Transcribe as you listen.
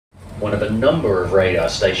one of a number of radar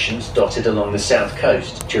stations dotted along the south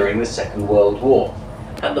coast during the Second World War,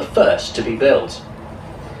 and the first to be built.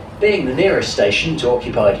 Being the nearest station to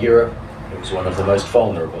occupied Europe, it was one of the most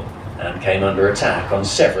vulnerable and came under attack on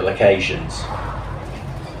several occasions.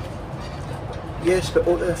 Yes, but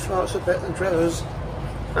all their farts are better than Trevor's.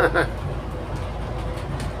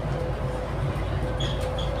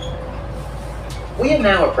 We are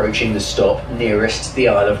now approaching the stop nearest the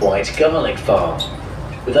Isle of Wight garlic farm.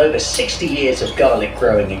 With over 60 years of garlic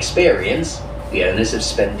growing experience, the owners have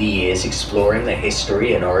spent the years exploring the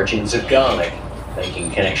history and origins of garlic,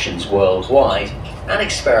 making connections worldwide and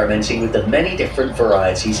experimenting with the many different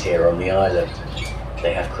varieties here on the island.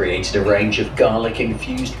 They have created a range of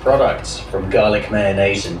garlic-infused products, from garlic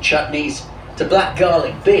mayonnaise and chutneys to black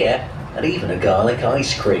garlic beer and even a garlic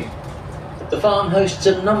ice cream. The farm hosts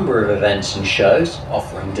a number of events and shows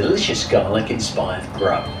offering delicious garlic-inspired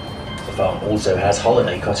grub. The farm also has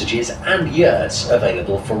holiday cottages and yurts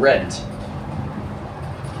available for rent.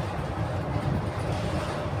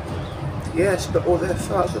 Yes, but all their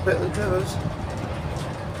farts are better than Trevor's.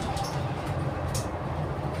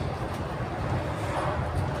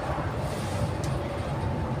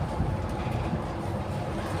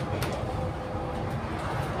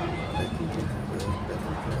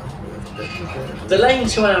 The lane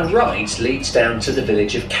to our right leads down to the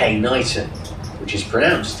village of Knighton, which is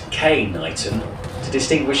pronounced Knighton to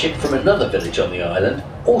distinguish it from another village on the island,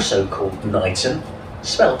 also called Knighton,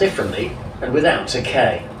 spelled differently and without a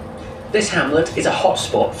K. This hamlet is a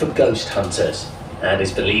hotspot for ghost hunters and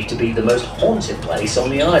is believed to be the most haunted place on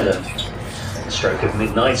the island. At the stroke of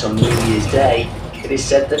midnight on New Year's Day, it is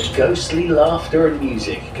said that ghostly laughter and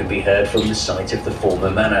music can be heard from the site of the former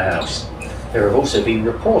manor house. There have also been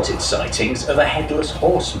reported sightings of a headless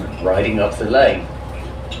horseman riding up the lane.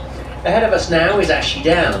 Ahead of us now is Ashy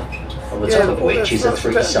Down, on the top of which is a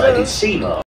three-sided sea mark.